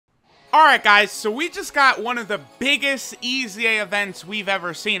Alright guys, so we just got one of the biggest EZA events we've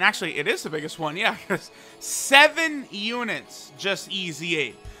ever seen. Actually, it is the biggest one, yeah, because 7 units just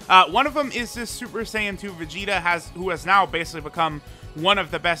EZA'd. One of them is this Super Saiyan 2 Vegeta, who has now basically become one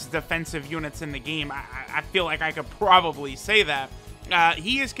of the best defensive units in the game. I feel like I could probably say that.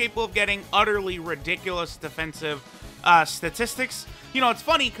 He is capable of getting utterly ridiculous defensive statistics. You know, it's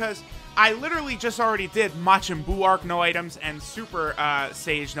funny because I literally just already did Majin Buu arc no items and Super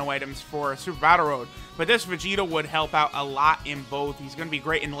Sage no items for Super Battle Road. But this Vegeta would help out a lot in both. He's going to be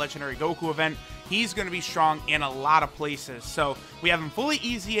great in the Legendary Goku event. He's going to be strong in a lot of places. So we have him fully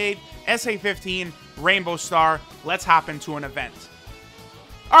EZA'd, SA-15, Rainbow Star. Let's hop into an event.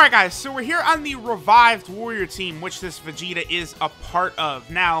 Alright guys, so we're here on the Revived Warrior team, which this Vegeta is a part of.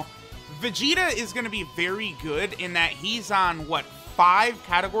 Now, Vegeta is going to be very good in that he's on, what, 5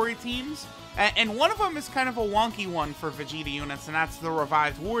 category teams, and one of them is kind of a wonky one for Vegeta units, and that's the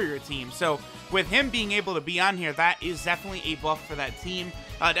Revived Warrior team. So with him being able to be on here, that is definitely a buff for that team.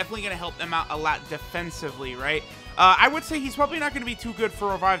 Definitely going to help them out a lot defensively, right? I would say he's probably not going to be too good for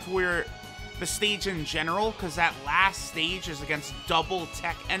Revived Warrior, the stage in general, because that last stage is against double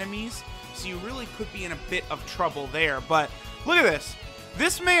tech enemies, so you really could be in a bit of trouble there. But look at this.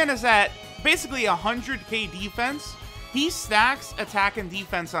 This man is at basically 100k defense. He stacks attack and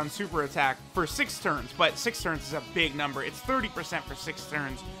defense on super attack for 6 turns, but 6 turns is a big number. It's 30% for 6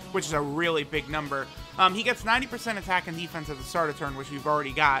 turns, which is a really big number. He gets 90% attack and defense at the start of turn, which we've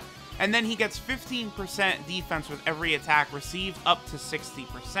already got. And then he gets 15% defense with every attack received up to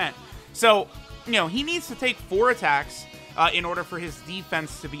 60%. So, you know, he needs to take 4 attacks in order for his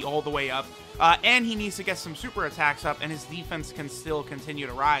defense to be all the way up. And he needs to get some super attacks up, and his defense can still continue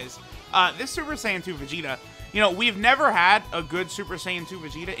to rise. This Super Saiyan 2 Vegeta, you know, we've never had a good Super Saiyan 2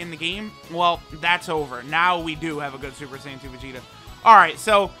 Vegeta in the game. Well, that's over. Now we do have a good Super Saiyan 2 Vegeta. Alright,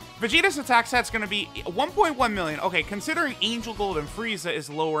 so Vegeta's attack set's going to be 1.1 million. Okay, considering Angel Gold and Frieza is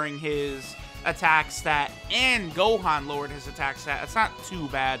lowering his attack stat, and Gohan lowered his attack stat, that's not too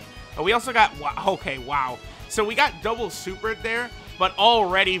bad. We also got, okay, wow. So we got double supered there, but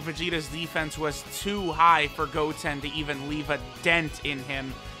already Vegeta's defense was too high for Goten to even leave a dent in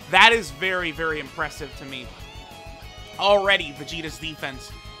him. That is very, very impressive to me. Already, Vegeta's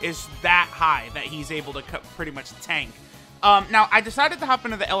defense is that high that he's able to pretty much tank. Now, I decided to hop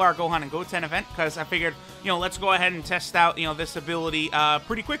into the LR Gohan and Goten event because I figured, you know, let's go ahead and test out, you know, this ability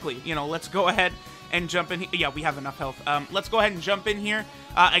pretty quickly. You know, let's go ahead and jump in. Yeah, we have enough health. Let's go ahead and jump in here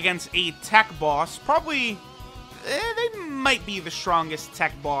against a tech boss. Probably, they might be the strongest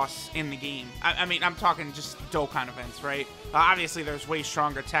tech boss in the game. I mean, I'm talking just Dokkan events, right? Obviously, there's way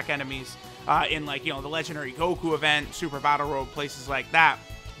stronger tech enemies in, like, you know, the Legendary Goku event, Super Battle Road, places like that.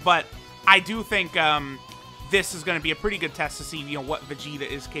 But I do think this is going to be a pretty good test to see, you know, what Vegeta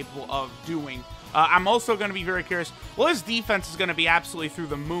is capable of doing. I'm also going to be very curious. Well, his defense is going to be absolutely through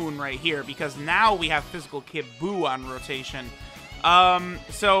the moon right here, because now we have Physical Kid Buu on rotation.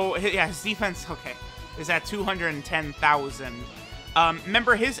 So, yeah, his defense, okay, is at 210,000.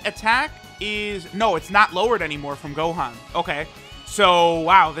 Remember, his attack is, no, it's not lowered anymore from Gohan. Okay, so,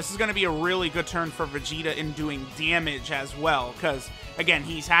 wow, this is going to be a really good turn for Vegeta in doing damage as well, because, again,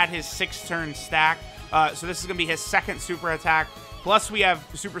 he's had his 6-turn stack, so this is going to be his 2nd super attack. Plus, we have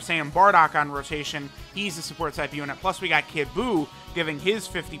Super Saiyan Bardock on rotation. He's a support type unit. Plus, we got Kid Buu giving his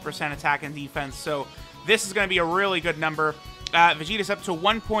 50% attack and defense. So, this is going to be a really good number. Vegeta's up to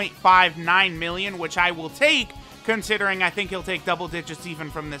 1.59 million, which I will take, considering I think he'll take double digits even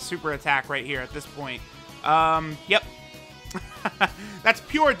from this super attack right here at this point. Yep. That's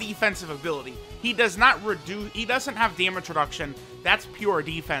pure defensive ability. He does not reduce, he doesn't have damage reduction. That's pure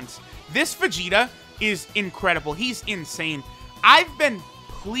defense. This Vegeta is incredible. He's insane. I've been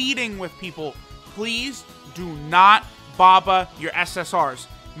pleading with people, please do not Baba your SSRs.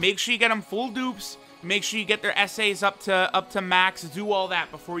 Make sure you get them full dupes. Make sure you get their SAs up to max. Do all that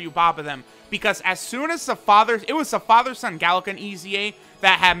before you Baba them. Because as soon as it was the father-son Gallican EZA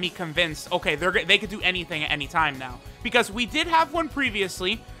that had me convinced, okay, they could do anything at any time now. Because we did have one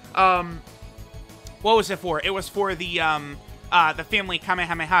previously. What was it for? It was for the family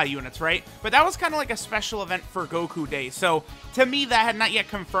Kamehameha units, right? But that was kind of like a special event for Goku Day. So, to me, that had not yet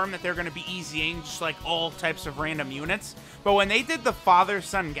confirmed that they're going to be EZAing just like all types of random units. But when they did the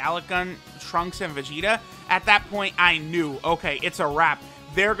father-son Gallican, Trunks, and Vegeta, at that point, I knew, okay, it's a wrap.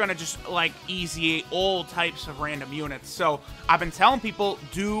 They're going to just, like, EZA all types of random units. So, I've been telling people,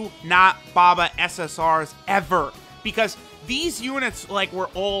 do not Baba SSRs ever. Because these units, like, were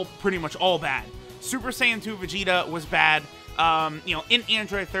all pretty much all bad. Super Saiyan 2 Vegeta was bad. You know, in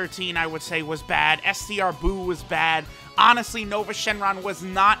Android 13, I would say was bad. STR Buu was bad. Honestly, Nova Shenron was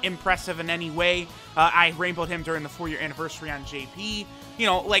not impressive in any way. I rainbowed him during the 4-year anniversary on JP. You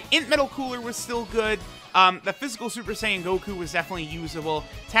know, like, Int Metal Cooler was still good. The physical Super Saiyan Goku was definitely usable.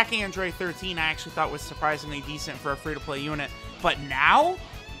 Tech Android 13 I actually thought was surprisingly decent for a free-to-play unit. But now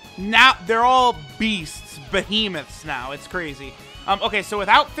they're all beasts, behemoths now. It's crazy. Okay, so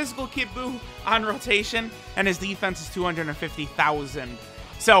without physical Kid Buu on rotation, and his defense is 250,000.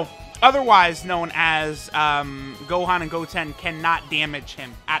 So, otherwise known as Gohan and Goten cannot damage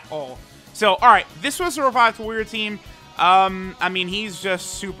him at all. So, alright, this was a revived warrior team. I mean, he's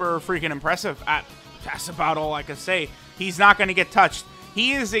just super freaking impressive. That's about all I can say. He's not going to get touched.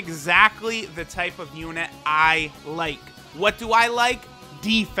 He is exactly the type of unit I like. What do I like?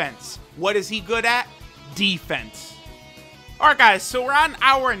 Defense. What is he good at? Defense. Alright guys, so we're on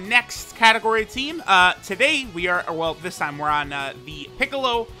our next category team. Today we are, well, this time we're on the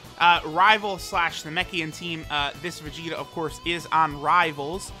Piccolo Rival / Namekian team. This Vegeta, of course, is on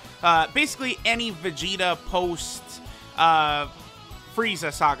Rivals. Basically, any Vegeta post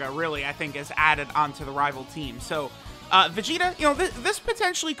Frieza saga, really, I think, is added onto the Rival team. So, Vegeta, you know, this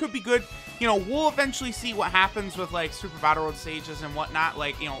potentially could be good. You know, we'll eventually see what happens with, like, Super Battle Road stages and whatnot.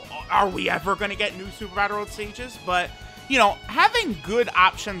 Like, you know, are we ever going to get new Super Battle Road stages? But, you know, having good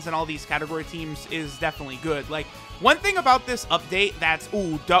options in all these category teams is definitely good. Like, one thing about this update that's,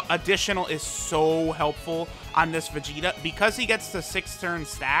 additional is so helpful on this Vegeta, because he gets the 6-turn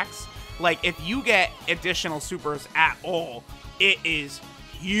stacks. Like, if you get additional supers at all, it is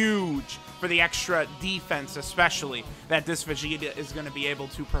huge for the extra defense, especially, that this Vegeta is going to be able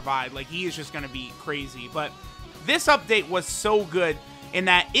to provide. Like, he is just going to be crazy. But this update was so good in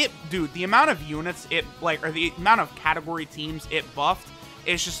that dude, the amount of units or the amount of category teams it buffed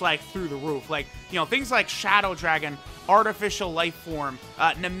is just, like, through the roof. Like, you know, things like Shadow Dragon, Artificial Life Form,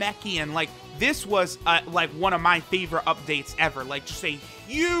 Namekian, like, this was, like, one of my favorite updates ever. Like, just a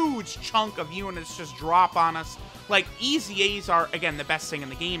huge chunk of units just drop on us. Like, EZAs are, again, the best thing in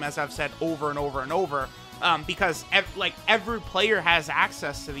the game, as I've said over and over and over, because, every player has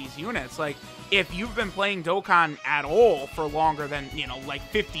access to these units. Like, if you've been playing Dokkan at all for longer than, you know, like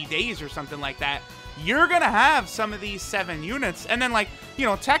 50 days or something like that, you're going to have some of these 7 units. And then, like, you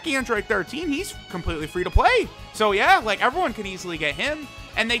know, Tech Android 13, he's completely free to play. So, yeah, like, everyone can easily get him.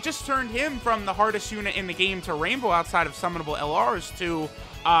 And they just turned him from the hardest unit in the game to Rainbow outside of summonable LRs to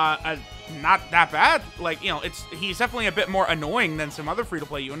not that bad. Like, you know, he's definitely a bit more annoying than some other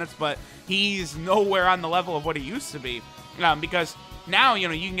free-to-play units, but he's nowhere on the level of what he used to be. Because now, you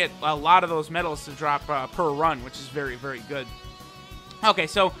know, you can get a lot of those medals to drop per run, which is very, very good. Okay,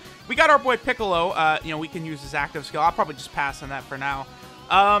 so we got our boy Piccolo. You know, we can use his active skill. I'll probably just pass on that for now.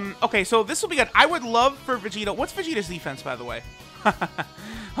 Okay, so this will be good. I would love for Vegeta. What's Vegeta's defense, by the way?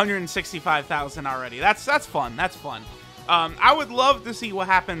 165,000 already. That's fun. That's fun. I would love to see what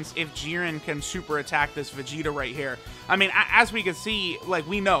happens if Jiren can super attack this Vegeta right here. I mean, as we can see, like,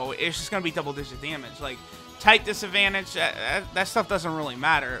 we know it's just going to be double-digit damage. Like, type disadvantage, that stuff doesn't really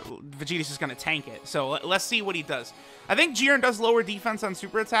matter. Vegeta's just going to tank it. So let's see what he does. I think Jiren does lower defense on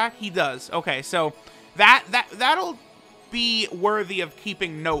super attack. He does. Okay, so that'll be worthy of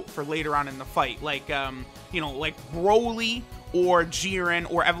keeping note for later on in the fight. Like, you know, like Broly or Jiren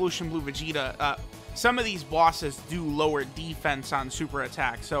or Evolution Blue Vegeta, some of these bosses do lower defense on super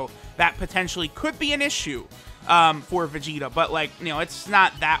attack, so that potentially could be an issue for Vegeta. But, like, you know, it's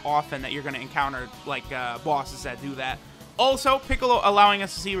not that often that you're going to encounter, like, bosses that do that. Also, Piccolo allowing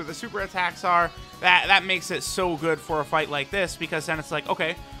us to see where the super attacks are, that makes it so good for a fight like this, because then it's like,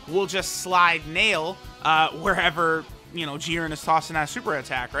 okay, we'll just slide Nail wherever, you know, Jiren is tossing that super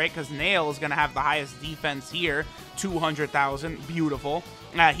attack, right? Because Nail is going to have the highest defense here, 200,000, beautiful.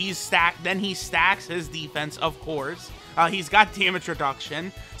 He's stacked, then he stacks his defense, of course. He's got damage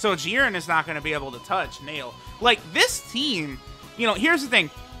reduction, so Jiren is not going to be able to touch Nail. Like, this team, you know, here's the thing.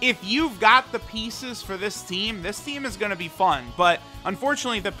 If you've got the pieces for this team is going to be fun. But,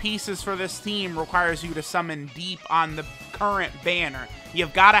 unfortunately, the pieces for this team requires you to summon deep on the current banner.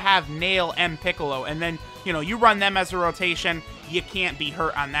 You've got to have Nail and Piccolo, and then, you know, you run them as a rotation, you can't be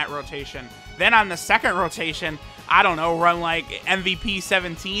hurt on that rotation. Then on the second rotation, I don't know, run like MVP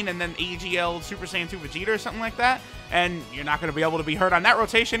 17 and then AGL Super Saiyan 2 Vegeta or something like that, and you're not going to be able to be hurt on that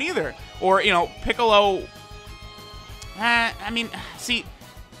rotation either. Or, you know, Piccolo, I mean, see,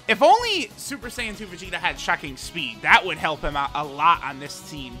 if only Super Saiyan 2 Vegeta had shocking speed, that would help him out a lot on this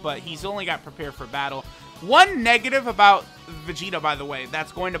team, but he's only got prepared for battle. One negative about Vegeta, by the way,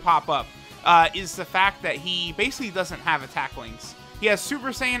 that's going to pop up, is the fact that he basically doesn't have attack links. He has Super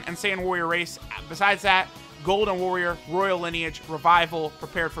Saiyan and Saiyan Warrior Race. Besides that, Golden Warrior, Royal Lineage, Revival,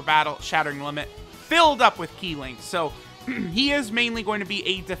 Prepared for Battle, Shattering Limit. filled up with key links. So he is mainly going to be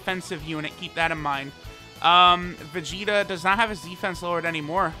a defensive unit. Keep that in mind. Vegeta does not have his defense lowered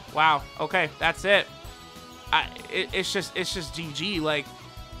anymore. Wow. Okay, that's it. It's just GG. Like,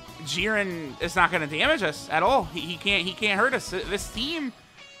 Jiren is not going to damage us at all. He can't hurt us. This team,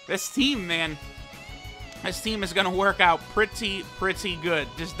 man. This team is going to work out pretty good.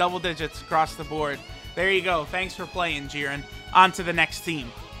 Just double digits across the board. There you go. Thanks for playing, Jiren. On to the next team.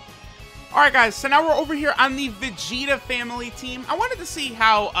 Alright guys, so now we're over here on the Vegeta family team. I wanted to see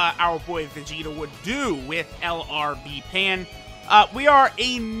how our boy Vegeta would do with LRB Pan. We are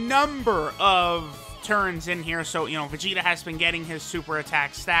a number of turns in here, so, you know, Vegeta has been getting his super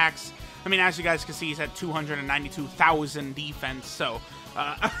attack stacks. I mean, as you guys can see, he's at 292,000 defense, so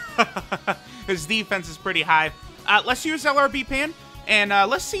his defense is pretty high. Let's use LRB Pan, and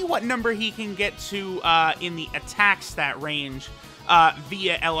let's see what number he can get to in the attack stat range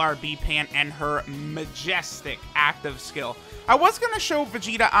via LRB Pan and her majestic active skill. I was going to show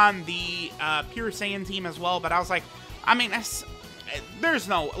Vegeta on the Pure Saiyan team as well, but I was like, I mean, there's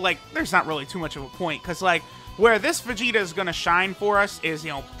not really too much of a point, because, like, where this Vegeta is going to shine for us is, you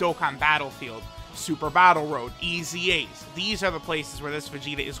know, Dokkan Battlefield, Super Battle Road, EZAs. These are the places where this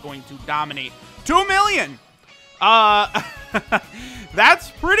Vegeta is going to dominate. 2 million!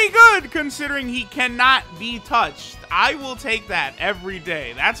 That's pretty good, considering he cannot be touched. I will take that every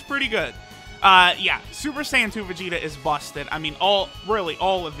day. That's pretty good. Yeah, Super Saiyan 2 Vegeta is busted. I mean, really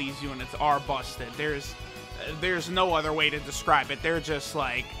all of these units are busted. There's no other way to describe it. They're just,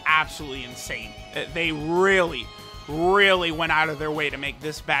 like, absolutely insane. They really went out of their way to make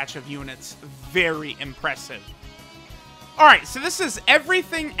this batch of units very impressive. Alright, so this is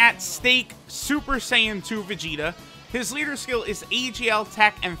everything at stake Super Saiyan 2 Vegeta. His leader skill is AGL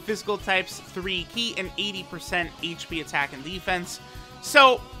Tech and Physical Types 3 Key and 80% HP attack and defense.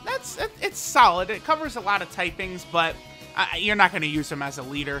 So, it's solid. It covers a lot of typings, but you're not going to use him as a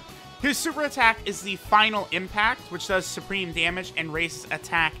leader. His super attack is the Final Impact, which does supreme damage and raises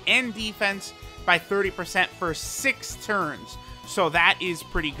attack and defense by 30% for 6 turns. So that is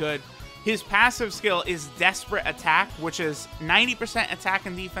pretty good. His passive skill is Desperate Attack, which is 90% attack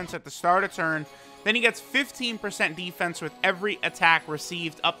and defense at the start of turn. Then he gets 15% defense with every attack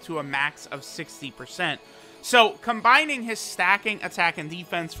received up to a max of 60%. So combining his stacking attack and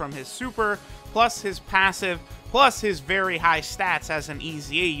defense from his super, plus his passive, plus his very high stats as an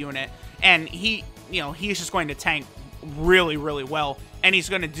EZA unit, and he's just going to tank really well, and he's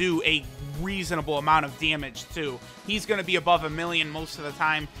going to do a reasonable amount of damage too. He's going to be above 1 million most of the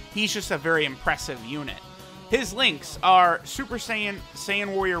time. He's just a very impressive unit. His links are Super Saiyan,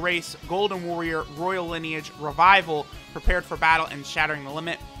 Saiyan Warrior Race, Golden Warrior, Royal Lineage, Revival, Prepared for Battle, and Shattering the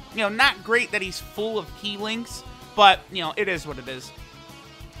Limit. You know, not great that he's full of key links, but, you know, it is what it is.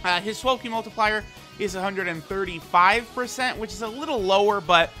 His 12 key multiplier is 135%, which is a little lower,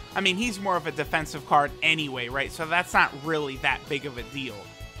 but, I mean, he's more of a defensive card anyway, right? So that's not really that big of a deal.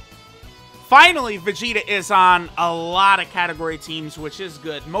 Finally, Vegeta is on a lot of category teams, which is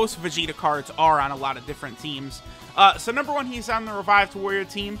good. Most Vegeta cards are on a lot of different teams. So number 1, he's on the Revived Warrior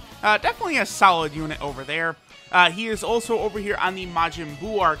team. Definitely a solid unit over there. He is also over here on the Majin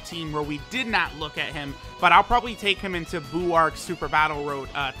Buu Arc team, where we did not look at him, but I'll probably take him into Buu Arc Super Battle Road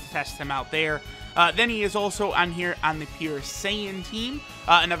to test him out there. Then he is also on here on the Pure Saiyan team.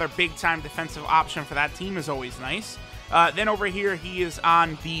 Another big-time defensive option for that team is always nice. Then over here, he is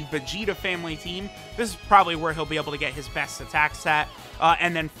on the Vegeta family team. This is probably where he'll be able to get his best attack stat.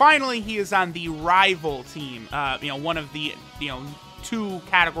 And then finally, he is on the Rival team. One of the 2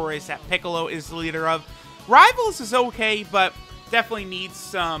 categories that Piccolo is the leader of. Rivals is okay, but definitely needs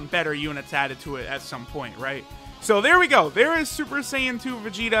some better units added to it at some point, right? So there we go. There is Super Saiyan 2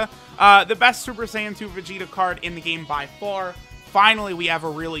 Vegeta, the best Super Saiyan 2 Vegeta card in the game by far. Finally, we have a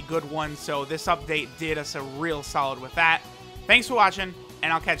really good one, so this update did us a real solid with that. Thanks for watching,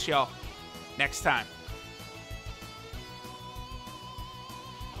 and I'll catch y'all next time.